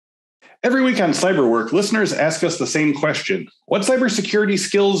Every week on Cyberwork, listeners ask us the same question. What cybersecurity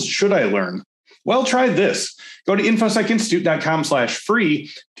skills should I learn? Well, try this. Go to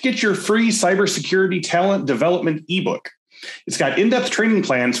infosecinstitute.com/free to get your free cybersecurity talent development ebook. It's got in-depth training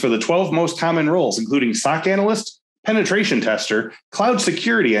plans for the 12 most common roles, including SOC analyst, penetration tester, cloud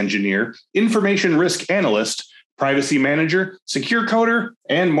security engineer, information risk analyst, privacy manager, secure coder,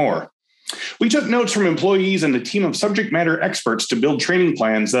 and more. We took notes from employees and a team of subject matter experts to build training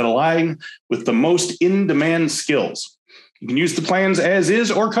plans that align with the most in-demand skills. You can use the plans as is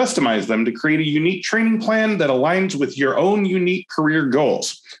or customize them to create a unique training plan that aligns with your own unique career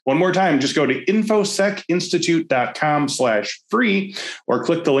goals. One more time, just go to infosecinstitute.com/free or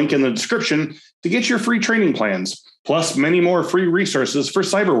click the link in the description to get your free training plans, plus many more free resources for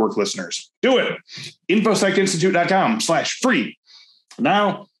Cyberwork listeners. Do it. infosecinstitute.com/free.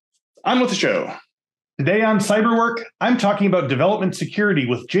 Now, on with the show. Today on Cyberwork, I'm talking about development security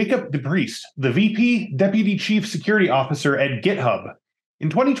with Jacob DePriest, the VP Deputy Chief Security Officer at GitHub. In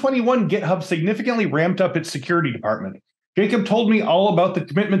 2021, GitHub significantly ramped up its security department. Jacob told me all about the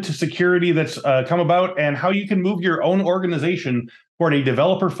commitment to security that's come about and how you can move your own organization toward a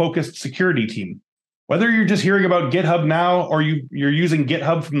developer-focused security team. Whether you're just hearing about GitHub now or you're using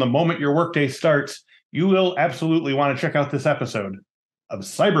GitHub from the moment your workday starts, you will absolutely want to check out this episode of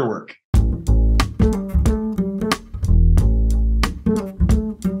Cyberwork.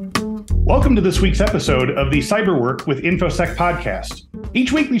 Welcome to this week's episode of the Cyberwork with Infosec podcast.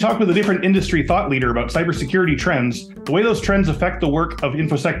 Each week, we talk with a different industry thought leader about cybersecurity trends, the way those trends affect the work of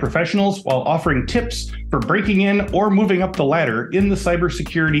Infosec professionals, while offering tips for breaking in or moving up the ladder in the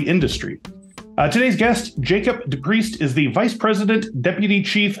cybersecurity industry. Today's guest, Jacob DePriest, is the Vice President, Deputy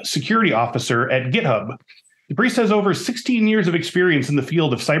Chief Security Officer at GitHub. DePriest has over 16 years of experience in the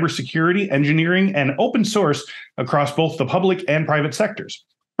field of cybersecurity, engineering, and open source across both the public and private sectors.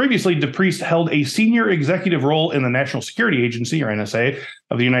 Previously, DePriest held a senior executive role in the National Security Agency, or NSA,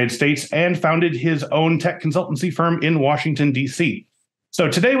 of the United States and founded his own tech consultancy firm in Washington, D.C. So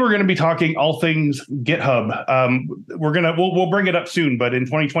today we're going to be talking all things GitHub. We'll bring it up soon, but in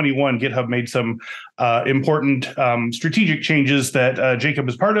 2021, GitHub made some important strategic changes that Jacob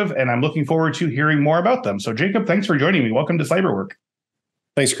is part of, and I'm looking forward to hearing more about them. So Jacob, thanks for joining me. Welcome to Cyberwork.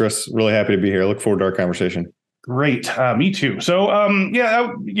 Thanks, Chris. Really happy to be here. Look forward to our conversation. Great. Me too. So,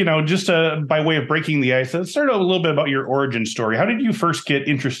 just by way of breaking the ice, let's start a little bit about your origin story. How did you first get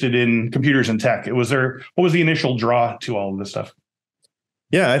interested in computers and tech? What was the initial draw to all of this stuff?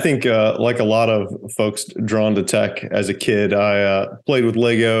 Yeah, I think like a lot of folks drawn to tech as a kid, I played with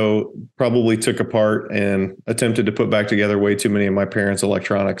Lego, probably took apart and attempted to put back together way too many of my parents'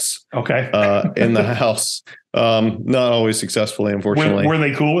 electronics in the house. Not always successfully, unfortunately. Were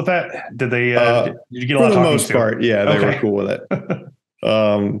they cool with that? Did they? Did you get a lot for of the most part? Yeah, they were cool with it.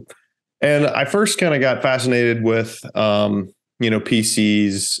 And I first kind of got fascinated with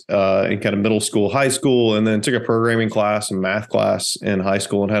PCs in kind of middle school, high school, and then took a programming class and math class in high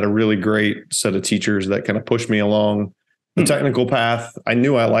school and had a really great set of teachers that kind of pushed me along the technical path. I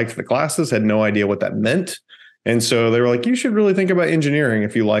knew I liked the classes, had no idea what that meant. And so they were like, you should really think about engineering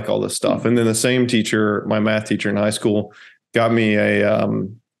if you like all this stuff. And then the same teacher, my math teacher in high school, got me a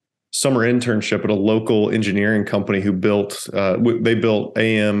summer internship at a local engineering company who built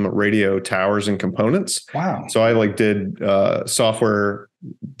AM radio towers and components. Wow. So I did software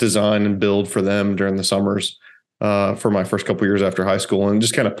design and build for them during the summers for my first couple of years after high school, and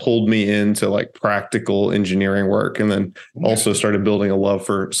just kind of pulled me into practical engineering work. And then also started building a love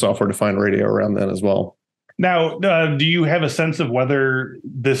for software defined radio around then as well. Now, do you have a sense of whether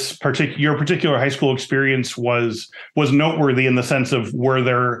your particular high school experience was noteworthy in the sense of, were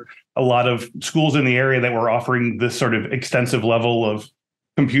there a lot of schools in the area that were offering this sort of extensive level of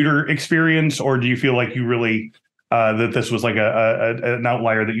computer experience, or do you feel like you really that this was an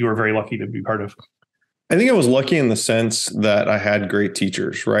outlier that you were very lucky to be part of? I think I was lucky in the sense that I had great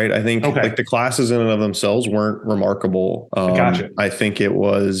teachers, right? I think the classes in and of themselves weren't remarkable. Gotcha. I think it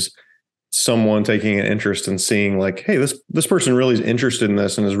was someone taking an interest in seeing hey, this person really is interested in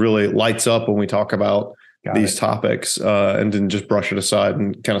this and is really lights up when we talk about these topics, and didn't just brush it aside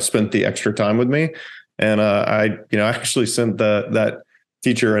and kind of spent the extra time with me. And I actually sent that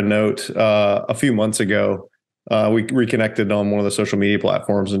teacher a note a few months ago. We reconnected on one of the social media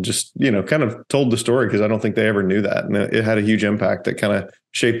platforms and just, kind of told the story because I don't think they ever knew that. And it had a huge impact that kind of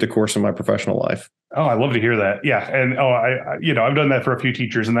shaped the course of my professional life. Oh, I love to hear that. Yeah. And I've done that for a few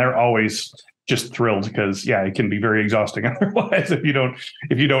teachers, and they're always just thrilled because it can be very exhausting otherwise if you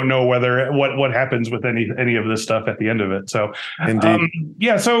don't know what happens with any of this stuff at the end of it. So Indeed.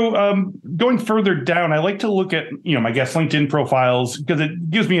 Going further down, I like to look at my guest LinkedIn profiles because it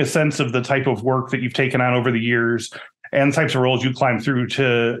gives me a sense of the type of work that you've taken on over the years and the types of roles you climbed through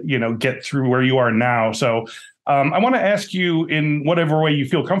to get through where you are now. So I want to ask you, in whatever way you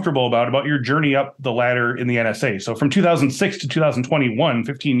feel comfortable about your journey up the ladder in the NSA. So from 2006 to 2021,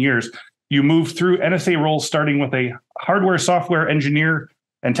 15 years, you moved through NSA roles, starting with a hardware software engineer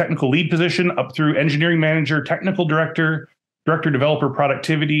and technical lead position, up through engineering manager, technical director, director developer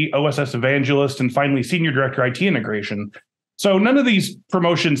productivity, OSS evangelist, and finally senior director IT integration. So none of these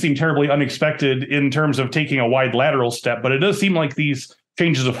promotions seem terribly unexpected in terms of taking a wide lateral step, but it does seem like these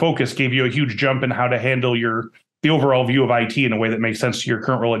changes of focus gave you a huge jump in how to handle the overall view of IT in a way that makes sense to your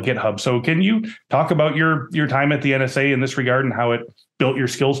current role at GitHub. So can you talk about your time at the NSA in this regard and how it built your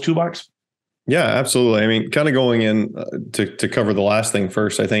skills toolbox? Yeah, absolutely. I mean, kind of going in to cover the last thing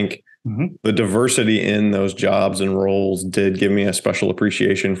first, I think the diversity in those jobs and roles did give me a special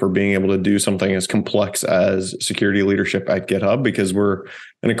appreciation for being able to do something as complex as security leadership at GitHub, because we're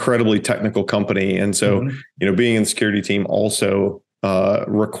an incredibly technical company. And so, being in the security team also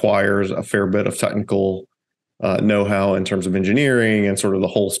requires a fair bit of technical know-how in terms of engineering and sort of the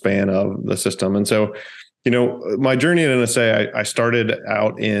whole span of the system. And so, my journey at NSA, I started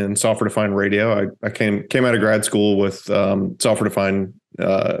out in software-defined radio. I came out of grad school with software-defined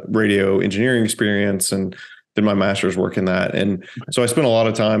radio engineering experience and did my master's work in that. And so I spent a lot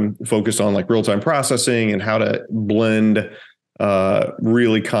of time focused on like real-time processing and how to blend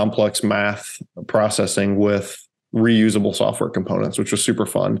really complex math processing with reusable software components, which was super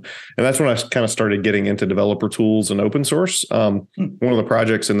fun. And that's when I kind of started getting into developer tools and open source. One of the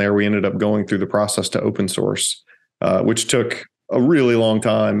projects in there, we ended up going through the process to open source, which took a really long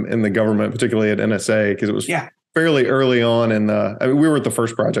time in the government, particularly at NSA, because it was fairly early on. And we were the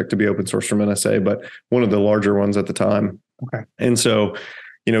first project to be open source from NSA, but one of the larger ones at the time. Okay. And so,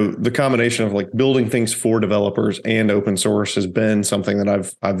 the combination of like building things for developers and open source has been something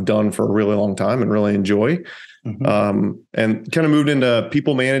that I've done for a really long time and really enjoy. And kind of moved into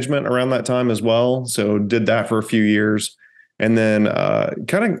people management around that time as well. So did that for a few years, and then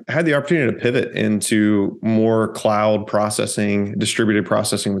kind of had the opportunity to pivot into more cloud processing, distributed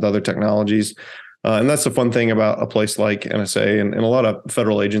processing with other technologies. And that's the fun thing about a place like NSA, and a lot of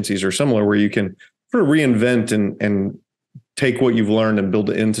federal agencies are similar, where you can sort of reinvent and take what you've learned and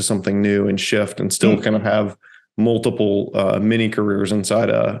build it into something new and shift and still kind of have multiple mini careers inside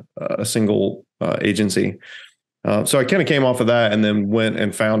a single agency. So I kind of came off of that and then went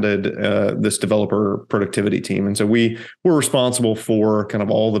and founded this developer productivity team. And so we were responsible for kind of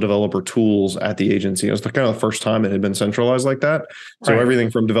all the developer tools at the agency. It was kind of the first time it had been centralized like that. So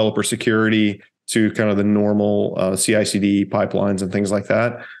everything from developer security to kind of the normal CI/CD pipelines and things like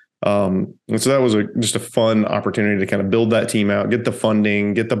that. And so that was just a fun opportunity to kind of build that team out, get the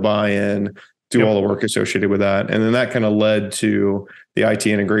funding, get the buy-in, do all the work associated with that. And then that kind of led to the IT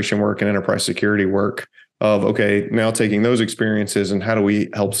integration work and enterprise security work of, okay, now taking those experiences and how do we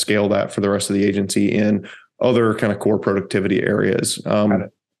help scale that for the rest of the agency in other kind of core productivity areas. And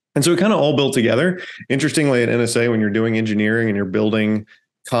so it kind of all built together. Interestingly, at NSA, when you're doing engineering and you're building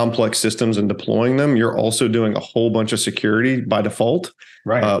complex systems and deploying them, you're also doing a whole bunch of security by default,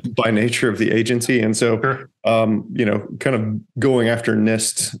 by nature of the agency. And so, kind of going after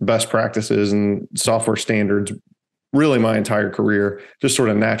NIST best practices and software standards, really my entire career just sort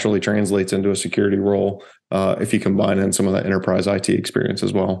of naturally translates into a security role if you combine in some of that enterprise IT experience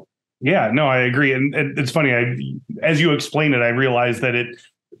as well. Yeah, no, I agree. And it's funny, as you explain it, I realized that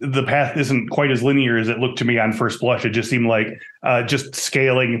the path isn't quite as linear as it looked to me on first blush. It just seemed like just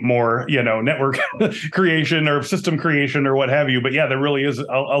scaling more, network creation or system creation or what have you. But yeah, there really is a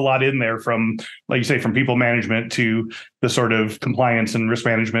lot in there from, like you say, from people management to the sort of compliance and risk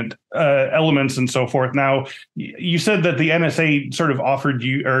management elements and so forth. Now, you said that the NSA sort of offered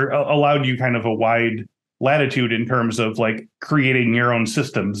you or allowed you kind of a wide latitude in terms of like creating your own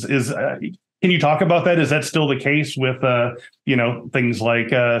systems. Can you talk about that? Is that still the case with, things like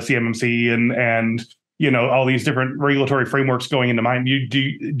CMMC and all these different regulatory frameworks going into mind? Do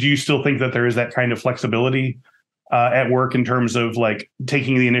you still think that there is that kind of flexibility at work in terms of like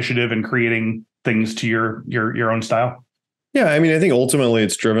taking the initiative and creating things to your own style? Yeah, I mean, I think ultimately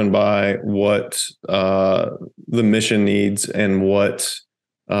it's driven by what the mission needs and what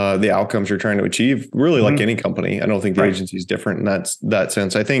the outcomes you're trying to achieve, really like any company. I don't think the Right. agency is different in that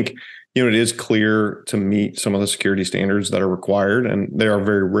sense. I think, it is clear to meet some of the security standards that are required, and they are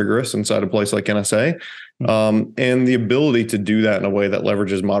very rigorous inside a place like NSA. And the ability to do that in a way that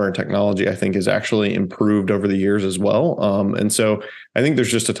leverages modern technology, I think, is actually improved over the years as well. And so I think there's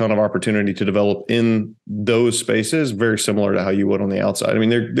just a ton of opportunity to develop in those spaces, very similar to how you would on the outside. I mean,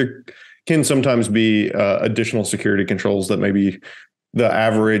 there can sometimes be additional security controls that maybe the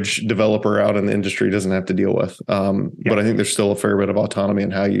average developer out in the industry doesn't have to deal with. But I think there's still a fair bit of autonomy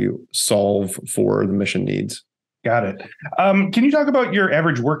in how you solve for the mission needs. Got it. Can you talk about your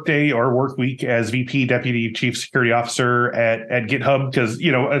average workday or work week as VP, Deputy Chief Security Officer at GitHub? Because,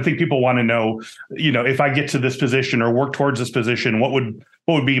 I think people want to know, if I get to this position or work towards this position, what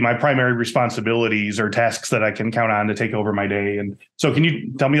would be my primary responsibilities or tasks that I can count on to take over my day? And so can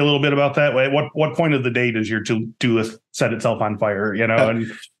you tell me a little bit about that? What point of the day does your to-do list set itself on fire,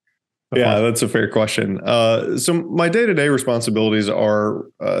 and Yeah, that's a fair question. So my day-to-day responsibilities are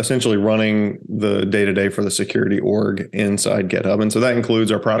essentially running the day-to-day for the security org inside GitHub. And so that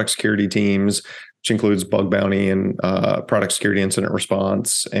includes our product security teams, which includes bug bounty and product security incident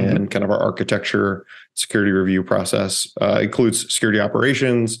response and kind of our architecture security review process. Includes security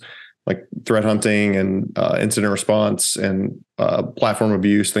operations like threat hunting and incident response and platform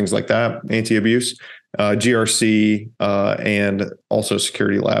abuse, things like that, anti-abuse. GRC, and also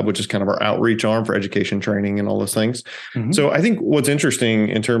Security Lab, which is kind of our outreach arm for education training and all those things. So I think what's interesting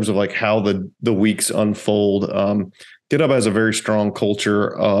in terms of like how the weeks unfold, GitHub has a very strong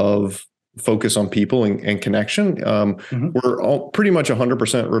culture of focus on people and connection. We're all pretty much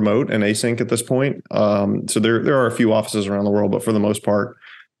 100% remote and async at this point. So there are a few offices around the world, but for the most part,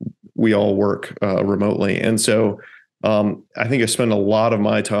 we all work remotely. And so I think I spend a lot of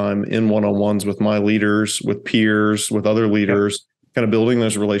my time in one-on-ones with my leaders, with peers, with other leaders, kind of building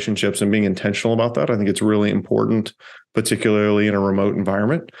those relationships and being intentional about that. I think it's really important, particularly in a remote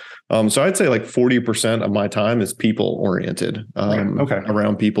environment. So I'd say like 40% of my time is people oriented,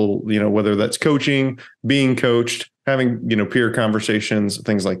 around people, whether that's coaching, being coached, having, peer conversations,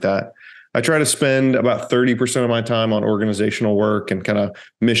 things like that. I try to spend about 30% of my time on organizational work and kind of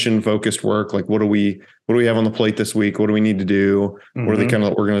mission focused work. Like what do we have on the plate this week? What do we need to do? What are the kind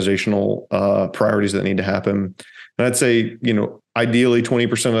of organizational priorities that need to happen? And I'd say, ideally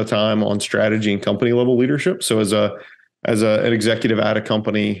 20% of the time on strategy and company level leadership. So as an executive at a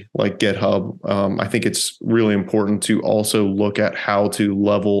company like GitHub, I think it's really important to also look at how to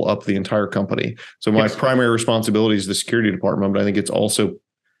level up the entire company. So my primary responsibility is the security department, but I think it's also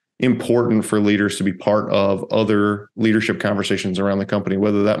important for leaders to be part of other leadership conversations around the company,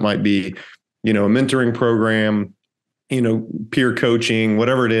 whether that might be, a mentoring program, peer coaching,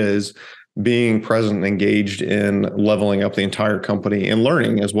 whatever it is, being present and engaged in leveling up the entire company and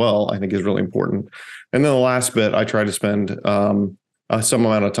learning as well, I think is really important. And then the last bit, I try to spend some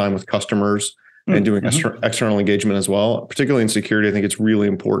amount of time with customers and doing external engagement as well. Particularly in security, I think it's really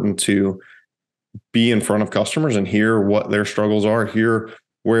important to be in front of customers and hear what their struggles are, hear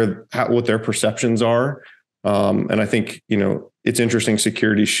what their perceptions are. And I think, it's interesting,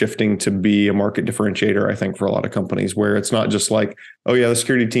 security shifting to be a market differentiator, I think, for a lot of companies, where it's not just like, oh yeah, the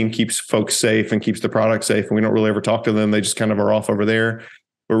security team keeps folks safe and keeps the product safe, and we don't really ever talk to them. They just kind of are off over there.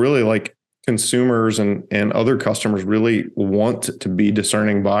 But really, like, consumers and other customers really want to be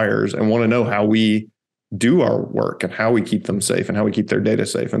discerning buyers and want to know how we do our work and how we keep them safe and how we keep their data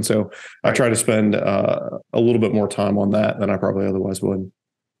safe. And so I try to spend a little bit more time on that than I probably otherwise would.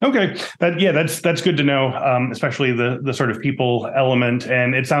 Okay. That's good to know, especially the sort of people element.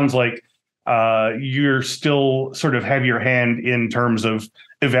 And it sounds like you're still sort of have your hand in terms of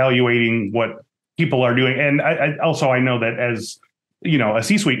evaluating what people are doing. And I know that as, a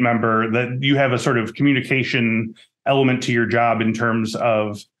C-suite member, that you have a sort of communication element to your job in terms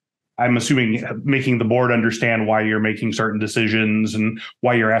of, I'm assuming, making the board understand why you're making certain decisions and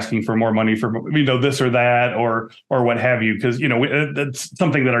why you're asking for more money for, this or that, or what have you. Because, that's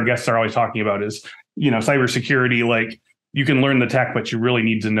something that our guests are always talking about is, cybersecurity. Like, you can learn the tech, but you really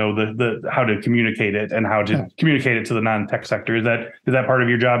need to know the how to communicate it and how to communicate it to the non-tech sector. Is that part of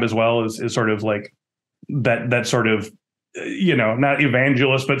your job as well? Is sort of like that sort of, not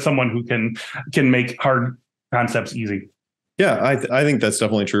evangelist, but someone who can make hard concepts easy. Yeah, I think that's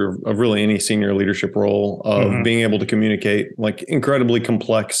definitely true of really any senior leadership role, of being able to communicate like incredibly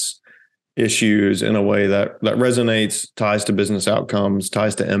complex issues in a way that resonates, ties to business outcomes,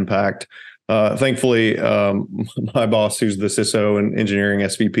 ties to impact, Thankfully, my boss, who's the CISO and engineering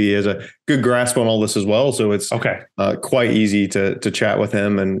SVP, has a good grasp on all this as well. So it's quite easy to chat with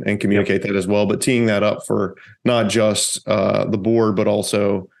him and communicate that as well. But teeing that up for not just the board, but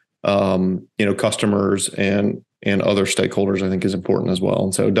also customers and other stakeholders, I think is important as well.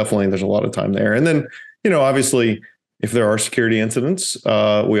 And so definitely there's a lot of time there. And then, obviously, if there are security incidents,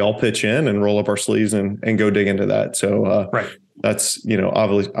 we all pitch in and roll up our sleeves and go dig into that. So that's,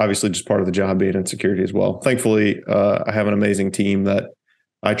 obviously just part of the job being in security as well. Thankfully, I have an amazing team that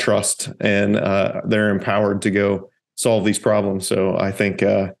I trust, and they're empowered to go solve these problems. So I think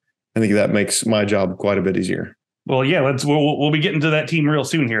that makes my job quite a bit easier. Well, yeah, we'll be getting to that team real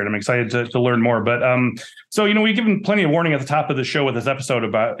soon here, and I'm excited to learn more. But so we've given plenty of warning at the top of the show what this episode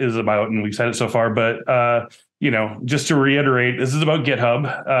is about, and we've said it so far. But just to reiterate, this is about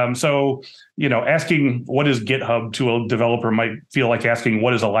GitHub. So asking what is GitHub to a developer might feel like asking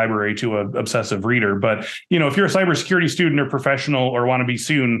what is a library to an obsessive reader. But if you're a cybersecurity student or professional or want to be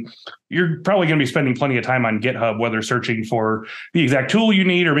soon, you're probably going to be spending plenty of time on GitHub, whether searching for the exact tool you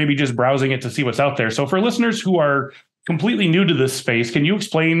need or maybe just browsing it to see what's out there. So for listeners who are completely new to this space, can you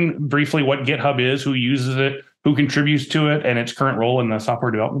explain briefly what GitHub is, who uses it, who contributes to it, and its current role in the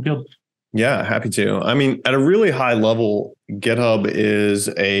software development field? Yeah, happy to. I mean, at a really high level, GitHub is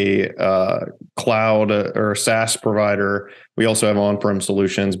a cloud or a SaaS provider. We also have on-prem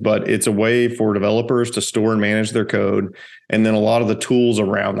solutions, but it's a way for developers to store and manage their code. And then a lot of the tools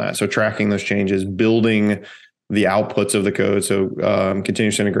around that. So tracking those changes, building the outputs of the code. So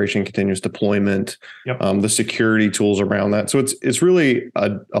continuous integration, continuous deployment, the security tools around that. So it's really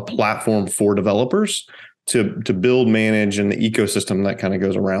a platform for developers to build, manage, and the ecosystem that kind of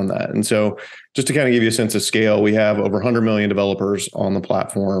goes around that. And so just to kind of give you a sense of scale, we have over 100 million developers on the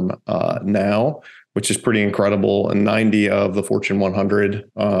platform now, which is pretty incredible. And 90 of the Fortune 100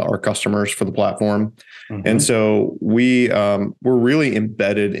 are customers for the platform. Mm-hmm. And so we're really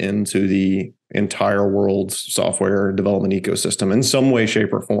embedded into the entire world's software development ecosystem in some way,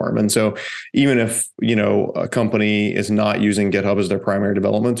 shape, or form. And so even if, a company is not using GitHub as their primary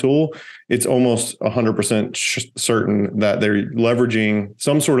development tool, it's almost 100% certain that they're leveraging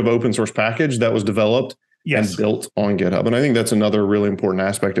some sort of open source package that was developed and built on GitHub. And I think that's another really important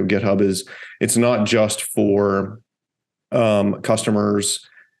aspect of GitHub is it's not just for customers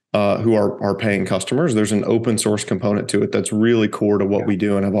who are paying customers. There's an open source component to it that's really core to what we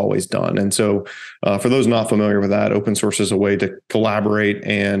do and have always done. And so for those not familiar with that, open source is a way to collaborate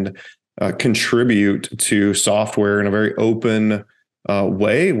and contribute to software in a very open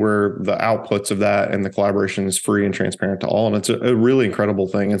way where the outputs of that and the collaboration is free and transparent to all. And it's a really incredible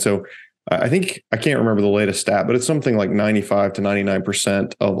thing. And so I think, I can't remember the latest stat, but it's something like 95 to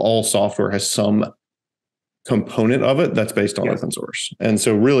 99% of all software has some component of it that's based on open source. And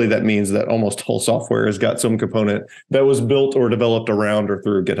so really that means that almost all software has got some component that was built or developed around or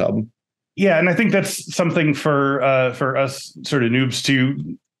through GitHub. Yeah. And I think that's something for us sort of noobs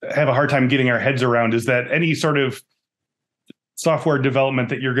to have a hard time getting our heads around, is that any sort of software development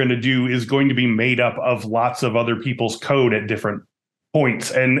that you're going to do is going to be made up of lots of other people's code at different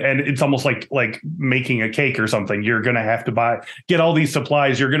points. And it's almost like making a cake or something. You're going to have to get all these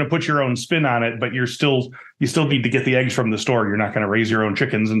supplies. You're going to put your own spin on it, but you still need to get the eggs from the store. You're not going to raise your own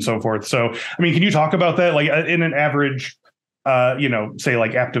chickens and so forth. So, I mean, can you talk about that? Like in an average, say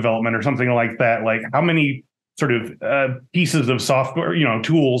like app development or something like that, like how many sort of pieces of software,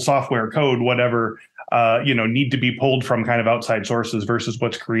 tools, software, code, whatever, need to be pulled from kind of outside sources versus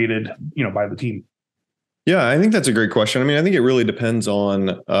what's created, by the team? Yeah, I think that's a great question. I mean, I think it really depends on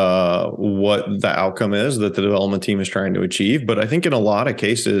what the outcome is that the development team is trying to achieve. But I think in a lot of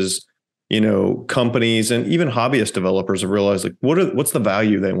cases, companies and even hobbyist developers have realized like what's the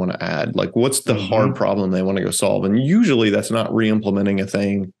value they want to add? Like what's the hard problem they want to go solve? And usually that's not re-implementing a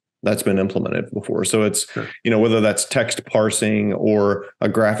thing that's been implemented before. So it's, whether that's text parsing or a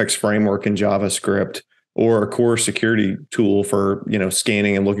graphics framework in JavaScript, or a core security tool for,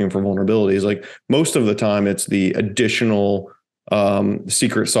 scanning and looking for vulnerabilities. Like most of the time it's the additional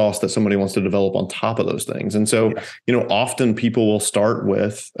secret sauce that somebody wants to develop on top of those things. And so, often people will start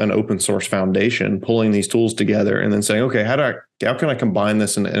with an open source foundation, pulling these tools together and then saying, okay, how can I combine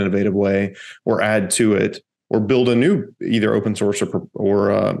this in an innovative way or add to it or build a new either open source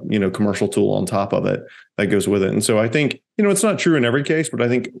or commercial tool on top of it that goes with it. And so I think, it's not true in every case, but I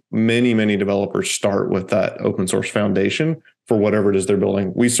think many, many developers start with that open source foundation for whatever it is they're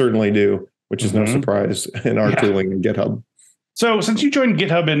building. We certainly do, which is no surprise in our tooling in GitHub. So since you joined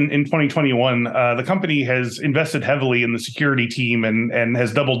GitHub in 2021, the company has invested heavily in the security team and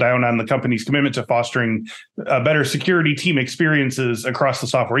has doubled down on the company's commitment to fostering better security team experiences across the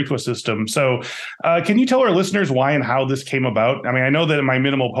software ecosystem. So can you tell our listeners why and how this came about? I mean, I know that in my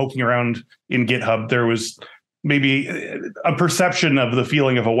minimal poking around in GitHub, there was maybe a perception of the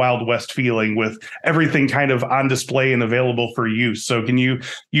feeling of a Wild West feeling with everything kind of on display and available for use. So can you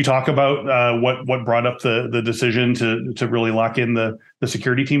talk about what brought up the decision to really lock in the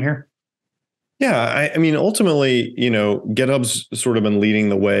security team here? Yeah, I mean, ultimately, GitHub's sort of been leading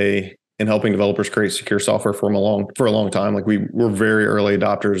the way in helping developers create secure software for a long time. Like we were very early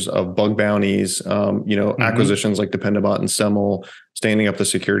adopters of bug bounties, acquisitions like Dependabot and Semel, standing up the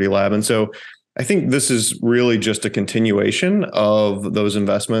security lab. And so I think this is really just a continuation of those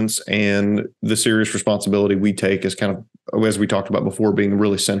investments and the serious responsibility we take as kind of, as we talked about before, being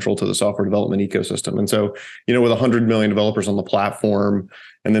really central to the software development ecosystem. And so, with 100 million developers on the platform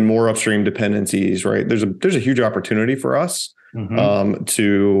and then more upstream dependencies, right? There's a huge opportunity for us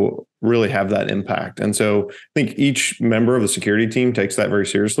to really have that impact. And so I think each member of the security team takes that very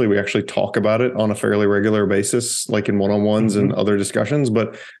seriously. We actually talk about it on a fairly regular basis, like in one-on-ones and other discussions.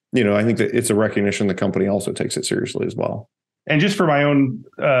 But, I think that it's a recognition the company also takes it seriously as well. And just for my own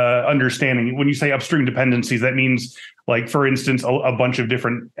understanding, when you say upstream dependencies, that means, like, for instance, a bunch of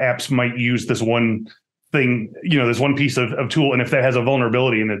different apps might use this one thing, this one piece of tool. And if that has a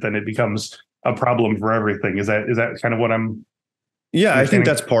vulnerability in it, then it becomes a problem for everything. Is that kind of what I'm... Yeah, I think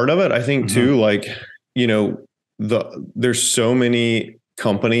that's part of it. I think too, there's so many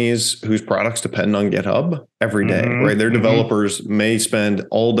companies whose products depend on GitHub every day, right? Their developers may spend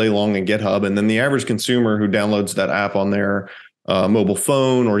all day long in GitHub, and then the average consumer who downloads that app on their mobile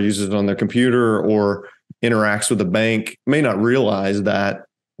phone or uses it on their computer or interacts with the bank may not realize that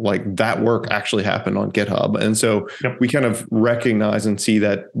that work actually happened on GitHub. And so we kind of recognize and see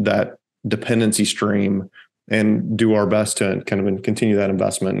that dependency stream and do our best to kind of continue that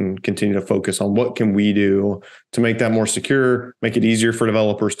investment and continue to focus on what can we do to make that more secure, make it easier for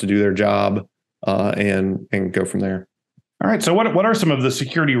developers to do their job, and go from there. All right. So what are some of the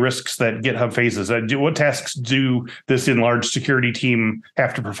security risks that GitHub faces? What tasks do this enlarged security team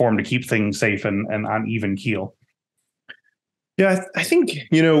have to perform to keep things safe and on even keel? Yeah, I think,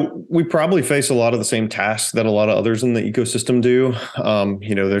 we probably face a lot of the same tasks that a lot of others in the ecosystem do.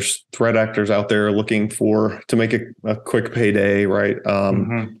 There's threat actors out there looking to make a quick payday, right?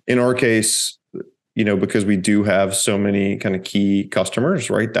 In our case, because we do have so many kind of key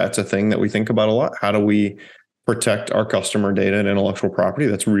customers, right? That's a thing that we think about a lot. How do we protect our customer data and intellectual property?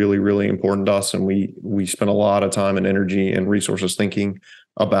 That's really, really important to us. And we spend a lot of time and energy and resources thinking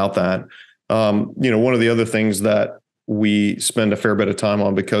about that. One of the other things that we spend a fair bit of time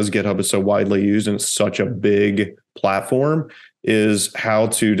on, because GitHub is so widely used and it's such a big platform, is how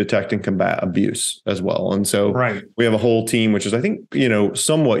to detect and combat abuse as well. And so we have a whole team, which is, I think,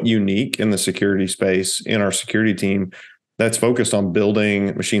 somewhat unique in the security space, in our security team, that's focused on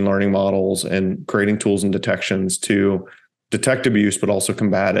building machine learning models and creating tools and detections to detect abuse, but also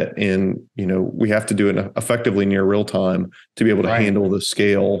combat it. And, we have to do it effectively near real time to be able to handle the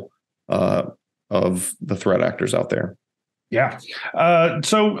scale of the threat actors out there. Yeah.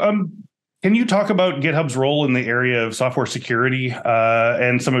 Can you talk about GitHub's role in the area of software security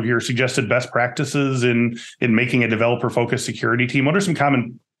and some of your suggested best practices in making a developer-focused security team? What are some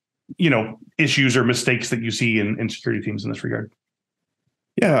common, issues or mistakes that you see in security teams in this regard?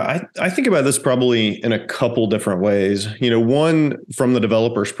 Yeah, I think about this probably in a couple different ways. One, from the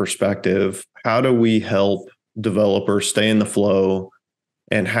developer's perspective, how do we help developers stay in the flow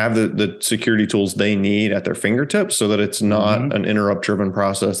and have the security tools they need at their fingertips so that it's not an interrupt-driven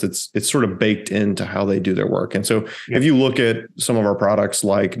process. It's sort of baked into how they do their work. And so if you look at some of our products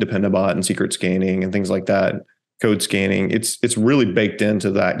like Dependabot and secret scanning and things like that, code scanning, it's really baked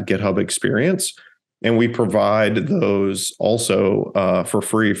into that GitHub experience. And we provide those also for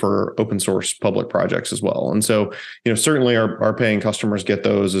free for open source public projects as well. And so, certainly our paying customers get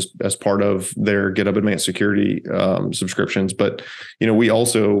those as part of their GitHub Advanced Security subscriptions. But, we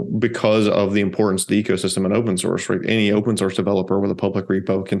also, because of the importance of the ecosystem and open source, right, any open source developer with a public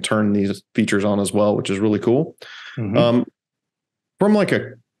repo can turn these features on as well, which is really cool. From like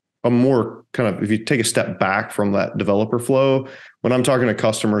a more kind of, if you take a step back from that developer flow, when I'm talking to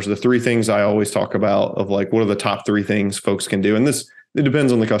customers, the three things I always talk about of like, what are the top three things folks can do? And it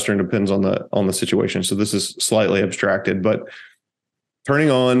depends on the customer and depends on the situation. So this is slightly abstracted, but turning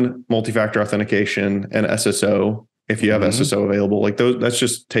on multi-factor authentication and SSO, if you have SSO available, like that's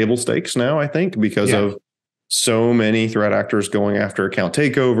just table stakes now, I think, because of so many threat actors going after account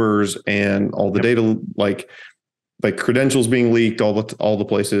takeovers and all the data, like like credentials being leaked all the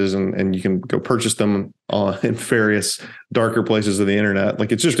places, and you can go purchase them in various darker places of the internet.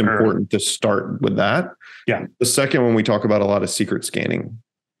 Like it's just important to start with that. Yeah. The second one we talk about a lot is secret scanning.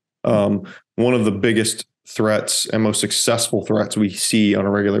 One of the biggest threats and most successful threats we see on a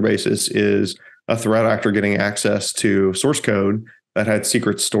regular basis is a threat actor getting access to source code that had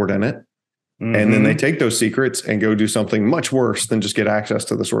secrets stored in it. And then they take those secrets and go do something much worse than just get access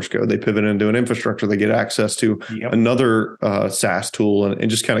to the source code. They pivot into an infrastructure. They get access to another SaaS tool and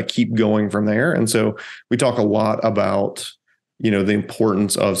just kind of keep going from there. And so we talk a lot about, the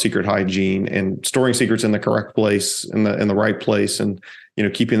importance of secret hygiene and storing secrets in the correct place, in the right place, and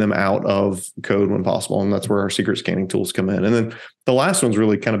keeping them out of code when possible. And that's where our secret scanning tools come in. And then the last one's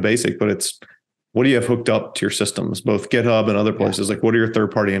really kind of basic, but it's, what do you have hooked up to your systems, both GitHub and other places? Like, what are your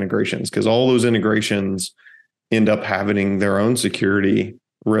third-party integrations? Because all those integrations end up having their own security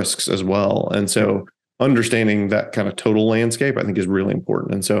risks as well. And so understanding that kind of total landscape, I think, is really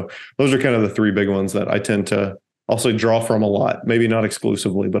important. And so those are kind of the three big ones that I tend to also draw from a lot, maybe not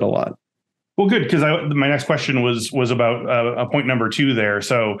exclusively, but a lot. Well, good, because my next question was about point number 2 there.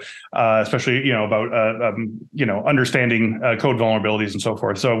 So, especially about understanding code vulnerabilities and so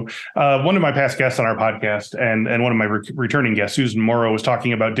forth. So, one of my past guests on our podcast and one of my returning guests, Susan Morrow, was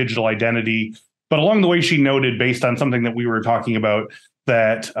talking about digital identity. But along the way, she noted, based on something that we were talking about,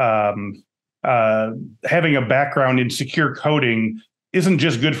 that having a background in secure coding isn't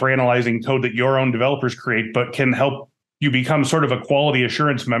just good for analyzing code that your own developers create, but can help you become sort of a quality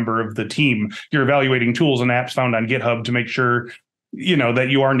assurance member of the team. You're evaluating tools and apps found on GitHub to make sure, that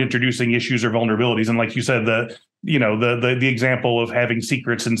you aren't introducing issues or vulnerabilities. And like you said, the example of having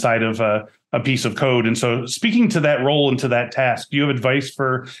secrets inside of a piece of code. And so, speaking to that role and to that task, do you have advice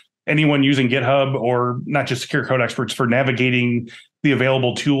for anyone using GitHub, or not just secure code experts, for navigating the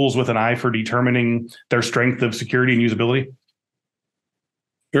available tools with an eye for determining their strength of security and usability?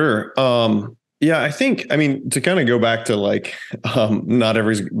 Sure. Yeah, I mean, to kind of go back to like, not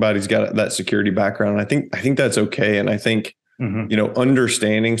everybody's got that security background. I think that's okay. And I think,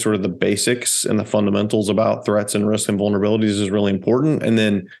 understanding sort of the basics and the fundamentals about threats and risks and vulnerabilities is really important. And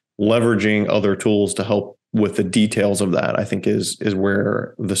then leveraging other tools to help with the details of that, I think is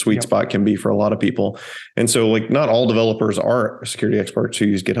where the sweet spot can be for a lot of people. And so, like, not all developers are security experts who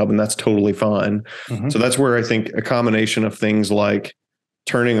use GitHub, and that's totally fine. So that's where I think a combination of things like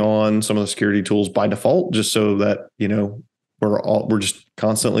turning on some of the security tools by default, just so that, we're just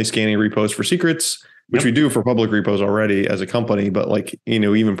constantly scanning repos for secrets, which we do for public repos already as a company, but like,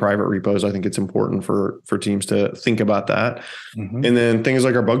 even private repos, I think it's important for teams to think about that. And then things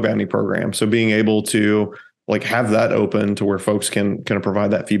like our bug bounty program. So being able to like have that open to where folks can kind of provide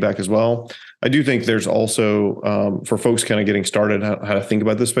that feedback as well. I do think there's also, for folks kind of getting started, how to think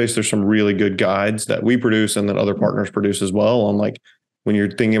about this space, there's some really good guides that we produce and that other partners produce as well on, like, when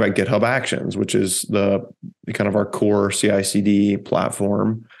you're thinking about GitHub Actions, which is the kind of our core CI/CD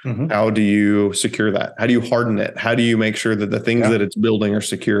platform, how do you secure that? How do you harden it? How do you make sure that the things that it's building are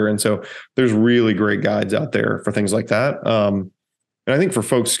secure? And so there's really great guides out there for things like that. And I think for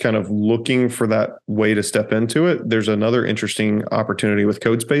folks kind of looking for that way to step into it, there's another interesting opportunity with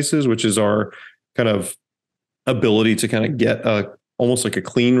Codespaces, which is our kind of ability to kind of get almost like a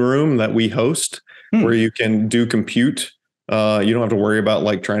clean room that we host where you can do compute. You don't have to worry about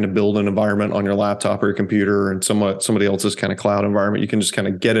like trying to build an environment on your laptop or your computer and somebody else's kind of cloud environment. You can just kind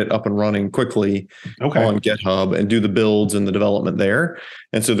of get it up and running quickly on GitHub and do the builds and the development there.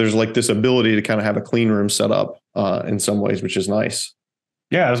 And so there's like this ability to kind of have a clean room set up in some ways, which is nice.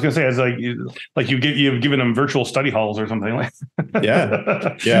 Yeah, I was gonna say, it's like you've given them virtual study halls or something like.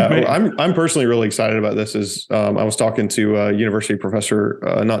 Yeah. Well, I'm personally really excited about this. I was talking to a university professor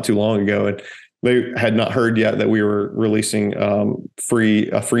not too long ago, and they had not heard yet that we were releasing a free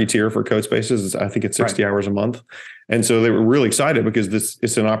tier for Codespaces. I think it's 60 hours a month. And so they were really excited because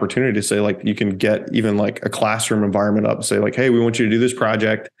it's an opportunity to say, like, you can get even like a classroom environment up, say like, hey, we want you to do this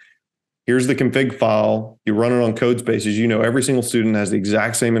project. Here's the config file. You run it on Codespaces. Every single student has the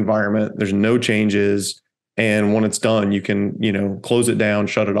exact same environment. There's no changes. And when it's done, you can, close it down,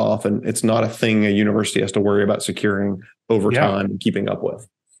 shut it off. And it's not a thing a university has to worry about securing over time and keeping up with.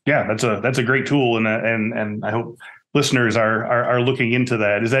 Yeah, that's a great tool, and I hope listeners are looking into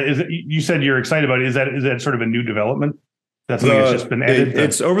that. Is that you said you're excited about it? Is that sort of a new development? That's something that's just been added.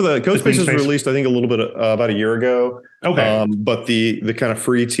 It's over the Codespaces released, I think, a little bit about a year ago. Okay, but the kind of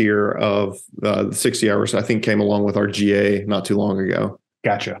free tier of the 60 hours, I think, came along with our GA not too long ago.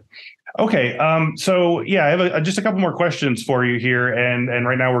 Gotcha. Okay. I have just a couple more questions for you here, and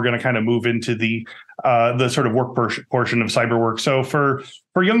right now we're going to kind of move into the sort of work portion of cyber work. So for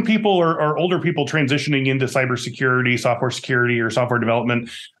young people or older people transitioning into cybersecurity, software security, or software development,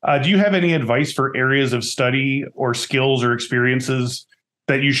 do you have any advice for areas of study or skills or experiences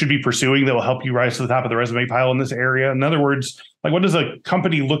that you should be pursuing that will help you rise to the top of the resume pile in this area? In other words, like, what does a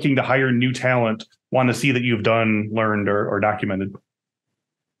company looking to hire new talent want to see that you've done, learned, or documented?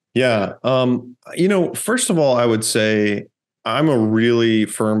 Yeah. First of all, I would say I'm a really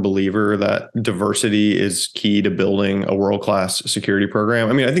firm believer that diversity is key to building a world-class security program.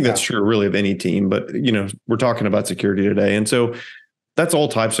 I mean, I think that's true really of any team, but we're talking about security today. And so that's all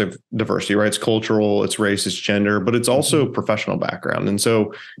types of diversity, right? It's cultural, it's race, it's gender, but it's also professional background. And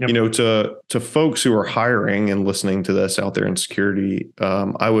so, to folks who are hiring and listening to this out there in security,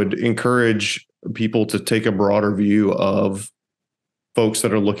 I would encourage people to take a broader view of folks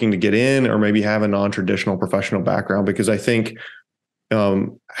that are looking to get in or maybe have a non-traditional professional background, because I think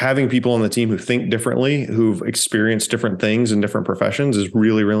having people on the team who think differently, who've experienced different things in different professions is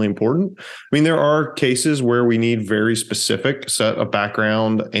really, really important. I mean, there are cases where we need very specific set of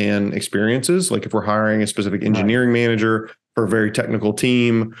background and experiences. Like if we're hiring a specific engineering manager for a very technical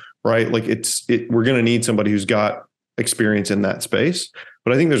team, right? Like we're going to need somebody who's got experience in that space.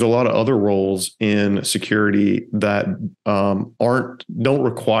 But I think there's a lot of other roles in security that don't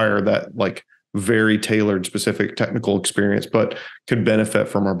require that like very tailored specific technical experience, but could benefit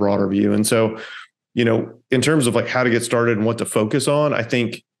from a broader view. And so, in terms of like how to get started and what to focus on, I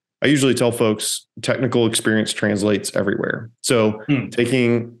think I usually tell folks technical experience translates everywhere. So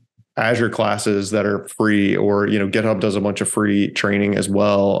taking Azure classes that are free, or, GitHub does a bunch of free training as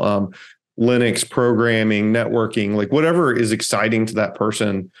well. Linux programming, networking, like whatever is exciting to that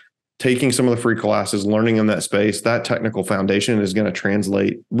person, taking some of the free classes, learning in that space, that technical foundation is going to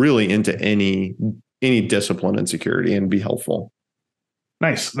translate really into any discipline in security and be helpful.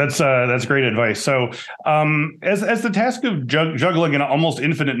 Nice. That's great advice. So as the task of juggling an almost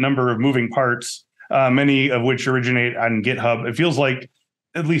infinite number of moving parts, many of which originate on GitHub, it feels like,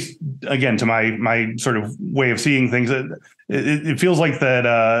 at least again, to my sort of way of seeing things, it feels like that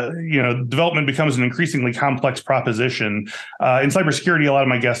development becomes an increasingly complex proposition. In cybersecurity, a lot of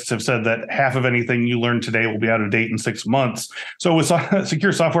my guests have said that half of anything you learn today will be out of date in 6 months. So with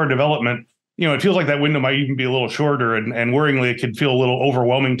secure software development, it feels like that window might even be a little shorter, and worryingly, it could feel a little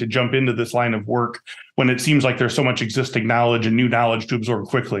overwhelming to jump into this line of work when it seems like there's so much existing knowledge and new knowledge to absorb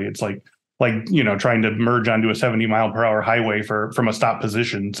quickly. It's like trying to merge onto a 70-mile-per-hour highway from a stop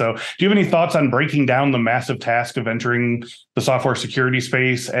position. So do you have any thoughts on breaking down the massive task of entering the software security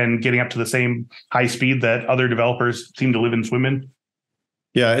space and getting up to the same high speed that other developers seem to live and swim in?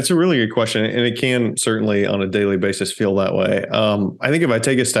 Yeah, it's a really good question. And it can certainly on a daily basis feel that way. I think if I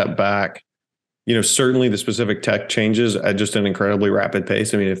take a step back, certainly the specific tech changes at just an incredibly rapid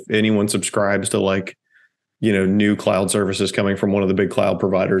pace. I mean, if anyone subscribes to new cloud services coming from one of the big cloud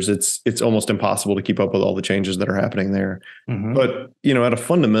providers, it's almost impossible to keep up with all the changes that are happening there. But, at a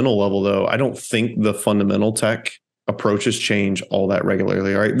fundamental level, though, I don't think the fundamental tech approaches change all that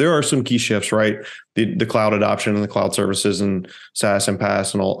regularly, right? There are some key shifts, right? The cloud adoption and the cloud services and SaaS and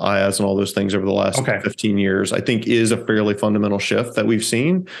PaaS and all IaaS and all those things over the last 15 years, I think is a fairly fundamental shift that we've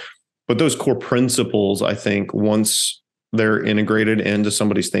seen. But those core principles, I think, once they're integrated into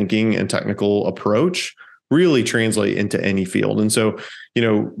somebody's thinking and technical approach, really translate into any field. And so,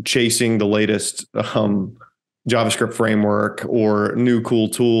 chasing the latest JavaScript framework or new cool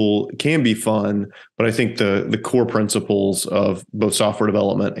tool can be fun, but I think the core principles of both software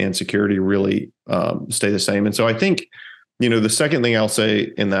development and security really stay the same. And so I think, the second thing I'll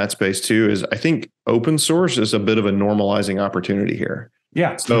say in that space too is I think open source is a bit of a normalizing opportunity here.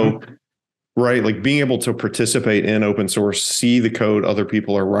 Yeah. So, right, like being able to participate in open source, see the code other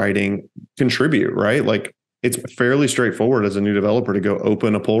people are writing, contribute, right? Like it's fairly straightforward as a new developer to go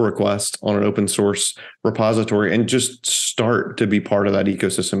open a pull request on an open source repository and just start to be part of that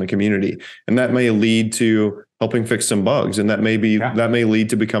ecosystem and community. And that may lead to helping fix some bugs. And that may lead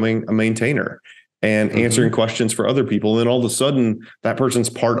to becoming a maintainer and answering questions for other people. And then all of a sudden that person's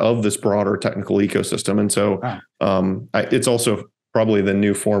part of this broader technical ecosystem. And so it's also probably the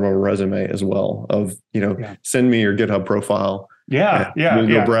new form of a resume as well of, send me your GitHub profile. Yeah. We'll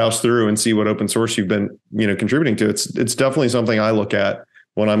go browse through and see what open source you've been, contributing to. It's definitely something I look at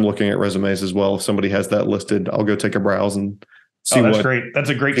when I'm looking at resumes as well. If somebody has that listed, I'll go take a browse and see great. That's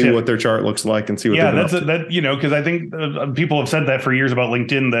a great see what their chart looks like and see what because I think people have said that for years about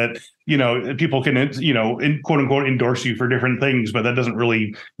LinkedIn that, people can, quote unquote endorse you for different things, but that doesn't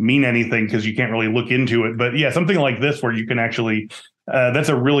really mean anything because you can't really look into it. But yeah, something like this where you can actually that's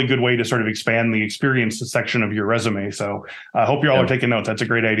a really good way to sort of expand the experience section of your resume. So I hope you all are taking notes. That's a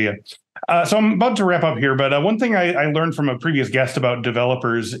great idea. So I'm about to wrap up here, but one thing I learned from a previous guest about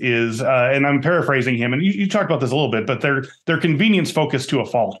developers is, and I'm paraphrasing him, and you talked about this a little bit, but they're convenience focused to a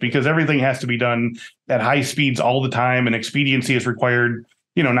fault, because everything has to be done at high speeds all the time, and expediency is required,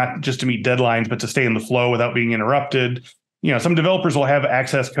 not just to meet deadlines, but to stay in the flow without being interrupted. Some developers will have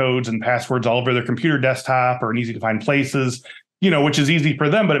access codes and passwords all over their computer desktop or in easy to find places, which is easy for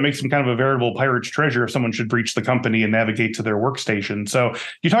them, but it makes them kind of a veritable pirate's treasure if someone should breach the company and navigate to their workstation. So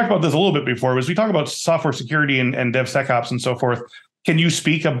you talked about this a little bit before. As we talk about software security and DevSecOps and so forth, can you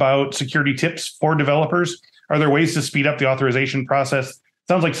speak about security tips for developers? Are there ways to speed up the authorization process?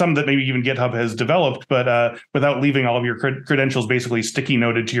 Sounds like some that maybe even GitHub has developed, but without leaving all of your credentials basically sticky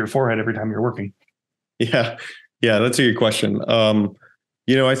noted to your forehead every time you're working. Yeah, that's a good question.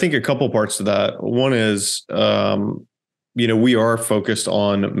 I think a couple parts to that. One is, we are focused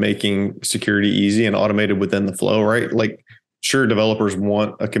on making security easy and automated within the flow, right? Like, sure, developers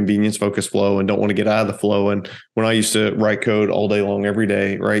want a convenience focused flow and don't want to get out of the flow. And when I used to write code all day long, every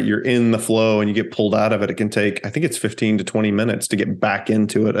day, right, you're in the flow and you get pulled out of it. It can take, I think it's 15 to 20 minutes to get back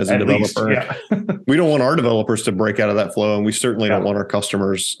into it as a developer. Least, yeah. We don't want our developers to break out of that flow. And we certainly don't want our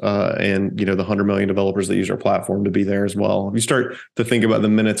customers and, the 100 million developers that use our platform to be there as well. If you start to think about the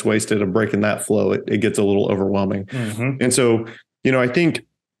minutes wasted of breaking that flow, it gets a little overwhelming. Mm-hmm. And so, I think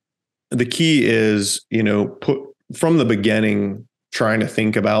the key is, from the beginning, trying to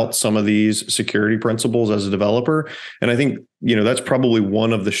think about some of these security principles as a developer. And I think, that's probably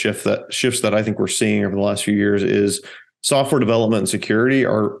one of the shifts that I think we're seeing over the last few years is software development and security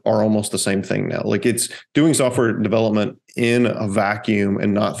are almost the same thing now. Like, it's doing software development in a vacuum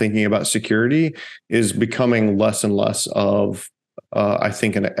and not thinking about security is becoming less and less of, I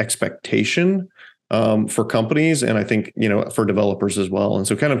think, an expectation for companies. And I think, for developers as well. And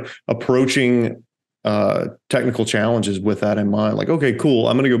so kind of approaching technical challenges with that in mind, like, okay, cool,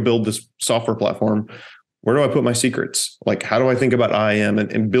 I'm going to go build this software platform. Where do I put my secrets? Like, how do I think about IAM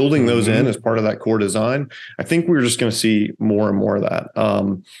and building those in as part of that core design? I think we're just going to see more and more of that.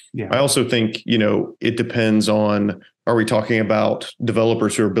 I also think, it depends on, are we talking about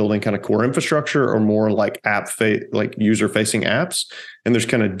developers who are building kind of core infrastructure or more like like user facing apps? And there's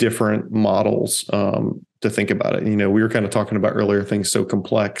kind of different models to think about it. We were kind of talking about earlier, things so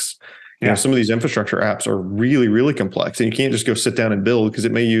complex. Some of these infrastructure apps are really, really complex, and you can't just go sit down and build, because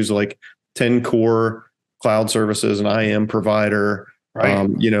it may use like 10 core cloud services, an IAM provider, right.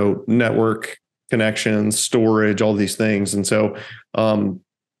 Network connections, storage, all these things. And so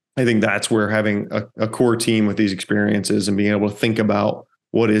I think that's where having a core team with these experiences and being able to think about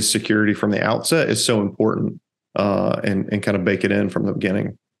what is security from the outset is so important, and kind of bake it in from the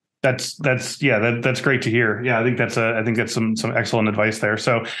beginning. That's great to hear. Yeah, I think that's some excellent advice there.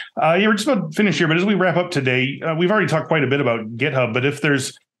 So we're just about to finish here, but as we wrap up today, we've already talked quite a bit about GitHub, but if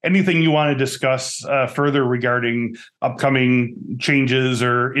there's anything you want to discuss further regarding upcoming changes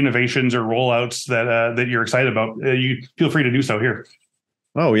or innovations or rollouts that you're excited about, you feel free to do so here.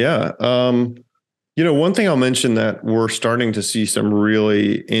 Oh yeah. One thing I'll mention that we're starting to see some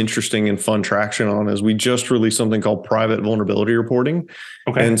really interesting and fun traction on is we just released something called private vulnerability reporting.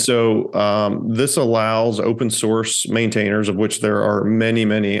 Okay. And so this allows open source maintainers, of which there are many,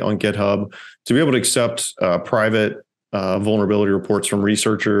 many on GitHub, to be able to accept private vulnerability reports from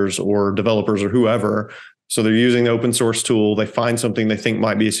researchers or developers or whoever. So they're using the open source tool. They find something they think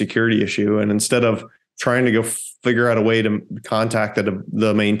might be a security issue. And instead of trying to go figure out a way to contact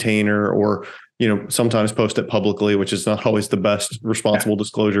the maintainer or sometimes post it publicly, which is not always the best responsible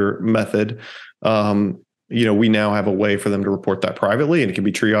disclosure method. We now have a way for them to report that privately, and it can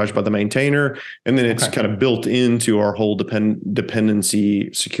be triaged by the maintainer. And then it's kind of built into our whole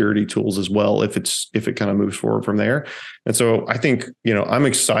dependency security tools as well, if it kind of moves forward from there. And so I think, I'm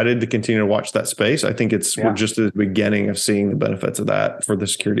excited to continue to watch that space. I think we're just at the beginning of seeing the benefits of that for the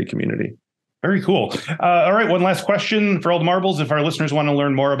security community. Very cool. All right. One last question for all the marbles. If our listeners want to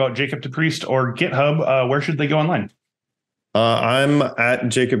learn more about Jacob DePriest or GitHub, where should they go online? I'm at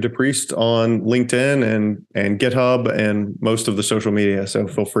Jacob DePriest on LinkedIn and GitHub and most of the social media. So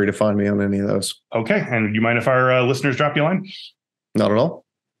feel free to find me on any of those. Okay. And do you mind if our listeners drop you a line? Not at all.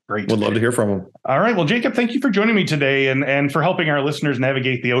 Great. Would love to hear from them. All right. Well, Jacob, thank you for joining me today and for helping our listeners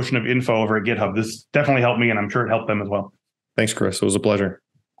navigate the ocean of info over at GitHub. This definitely helped me, and I'm sure it helped them as well. Thanks, Chris. It was a pleasure.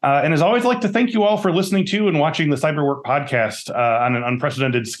 And as always, I'd like to thank you all for listening to and watching the Cyberwork podcast on an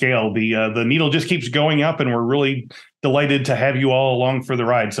unprecedented scale. The needle just keeps going up, and we're really delighted to have you all along for the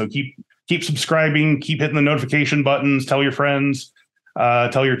ride. So keep subscribing, keep hitting the notification buttons, tell your friends.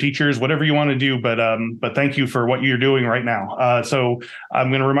 tell your teachers, whatever you want to do. But thank you for what you're doing right now. So I'm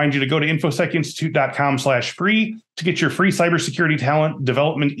going to remind you to go to infosecinstitute.com/free to get your free cybersecurity talent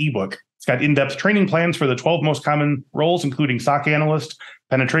development ebook. It's got in-depth training plans for the 12 most common roles, including SOC analyst,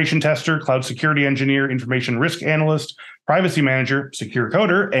 penetration tester, cloud security engineer, information risk analyst, privacy manager, secure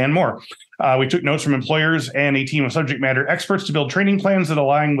coder, and more. We took notes from employers and a team of subject matter experts to build training plans that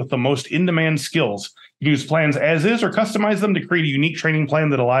align with the most in-demand skills. You can use plans as is or customize them to create a unique training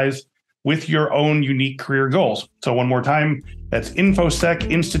plan that aligns with your own unique career goals. So one more time, that's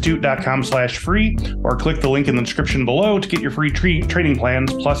infosecinstitute.com/free, or click the link in the description below to get your free training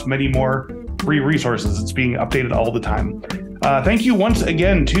plans, plus many more free resources. It's being updated all the time. Thank you once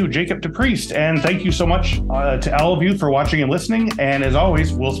again to Jacob DePriest, and thank you so much to all of you for watching and listening. And as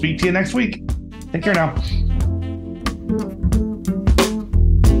always, we'll speak to you next week. Take care now.